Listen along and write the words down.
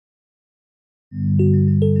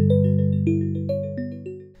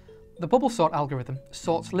The bubble sort algorithm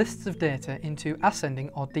sorts lists of data into ascending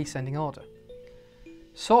or descending order.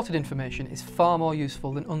 Sorted information is far more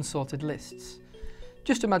useful than unsorted lists.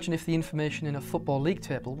 Just imagine if the information in a football league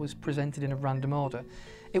table was presented in a random order.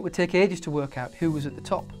 It would take ages to work out who was at the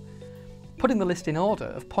top. Putting the list in order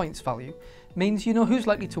of points value means you know who's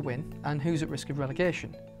likely to win and who's at risk of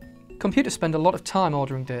relegation. Computers spend a lot of time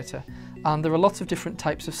ordering data, and there are lots of different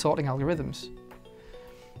types of sorting algorithms.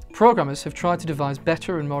 Programmers have tried to devise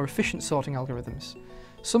better and more efficient sorting algorithms.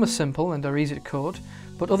 Some are simple and are easy to code,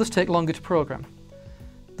 but others take longer to program.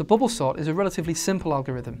 The bubble sort is a relatively simple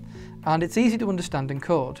algorithm, and it's easy to understand and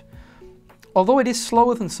code. Although it is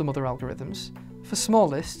slower than some other algorithms, for small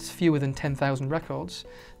lists, fewer than 10,000 records,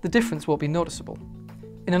 the difference won't be noticeable.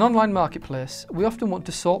 In an online marketplace, we often want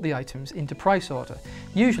to sort the items into price order,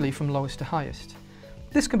 usually from lowest to highest.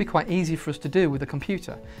 This can be quite easy for us to do with a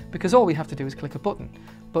computer, because all we have to do is click a button,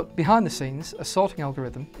 but behind the scenes, a sorting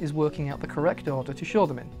algorithm is working out the correct order to show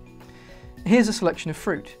them in. Here's a selection of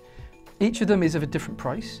fruit. Each of them is of a different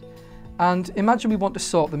price, and imagine we want to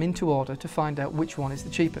sort them into order to find out which one is the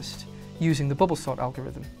cheapest, using the bubble sort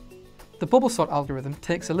algorithm. The bubble sort algorithm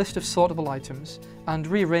takes a list of sortable items and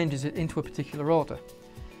rearranges it into a particular order.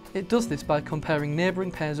 It does this by comparing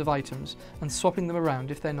neighbouring pairs of items and swapping them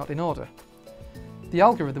around if they're not in order. The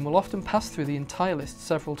algorithm will often pass through the entire list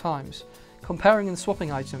several times, comparing and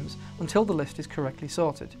swapping items until the list is correctly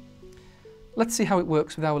sorted. Let's see how it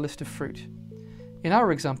works with our list of fruit. In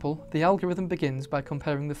our example, the algorithm begins by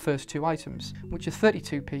comparing the first two items, which are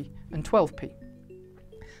 32p and 12p.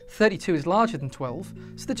 32 is larger than 12,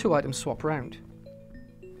 so the two items swap round.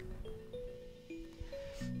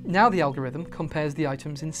 Now the algorithm compares the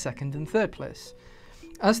items in second and third place.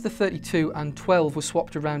 As the 32 and 12 were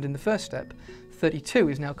swapped around in the first step, 32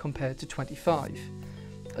 is now compared to 25.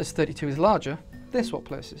 As 32 is larger, they swap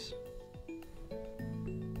places.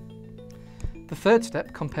 The third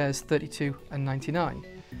step compares 32 and 99.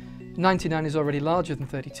 99 is already larger than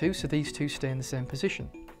 32, so these two stay in the same position.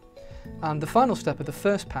 And the final step of the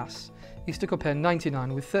first pass is to compare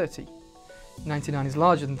 99 with 30. 99 is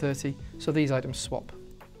larger than 30, so these items swap.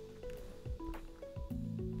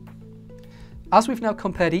 As we've now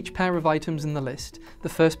compared each pair of items in the list, the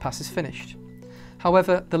first pass is finished.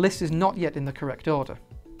 However, the list is not yet in the correct order.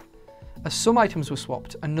 As some items were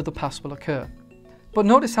swapped, another pass will occur. But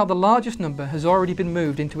notice how the largest number has already been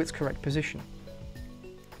moved into its correct position.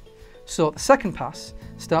 So the second pass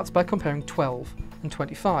starts by comparing 12 and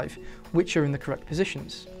 25, which are in the correct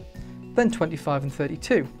positions. Then 25 and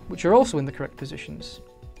 32, which are also in the correct positions.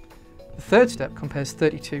 The third step compares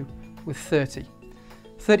 32 with 30.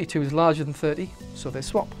 32 is larger than 30, so they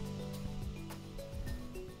swap.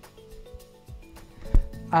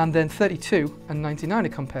 And then 32 and 99 are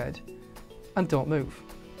compared and don't move.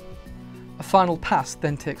 A final pass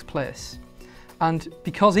then takes place, and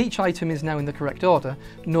because each item is now in the correct order,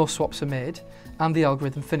 no swaps are made, and the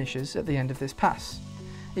algorithm finishes at the end of this pass.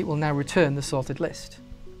 It will now return the sorted list.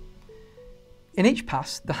 In each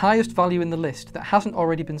pass, the highest value in the list that hasn't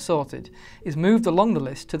already been sorted is moved along the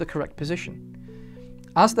list to the correct position.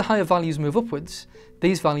 As the higher values move upwards,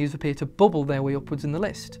 these values appear to bubble their way upwards in the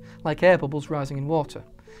list, like air bubbles rising in water.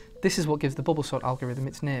 This is what gives the bubble sort algorithm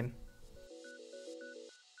its name.